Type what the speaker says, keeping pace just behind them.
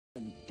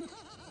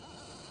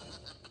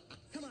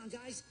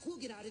guys. We'll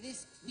get out of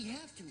this. We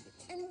have to.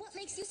 And what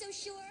makes you so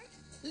sure?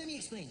 Let me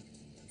explain.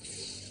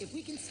 If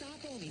we can stop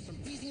Omi from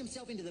freezing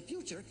himself into the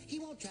future, he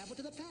won't travel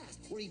to the past,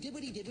 where he did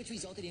what he did, which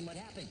resulted in what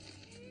happened.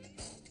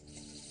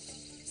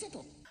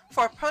 Simple.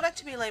 For a product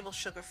to be labeled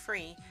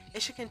sugar-free,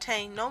 it should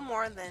contain no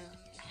more than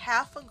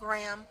half a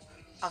gram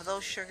of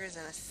those sugars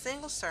in a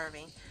single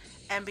serving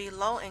and be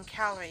low in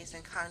calories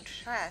in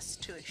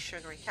contrast to its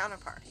sugary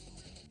counterpart.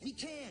 We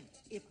can,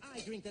 if I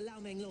drink the Lao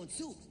Manglone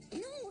soup.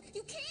 No,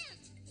 you can't.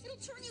 It'll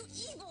turn you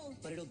evil.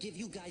 But it'll give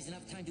you guys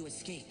enough time to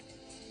escape.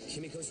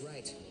 Kimiko's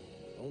right.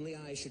 Only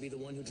I should be the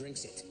one who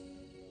drinks it.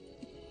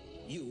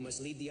 You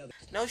must lead the other.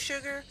 No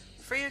sugar,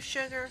 free of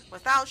sugar,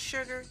 without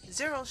sugar,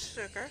 zero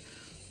sugar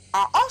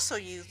are also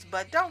used,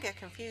 but don't get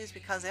confused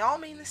because they all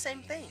mean the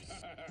same thing.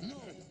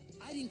 No,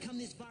 I didn't come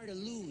this far to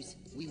lose.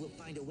 We will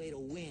find a way to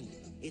win.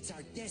 It's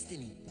our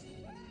destiny.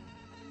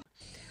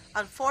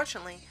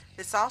 Unfortunately,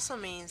 this also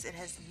means it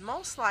has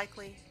most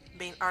likely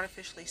been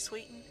artificially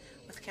sweetened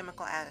with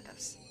chemical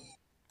additives.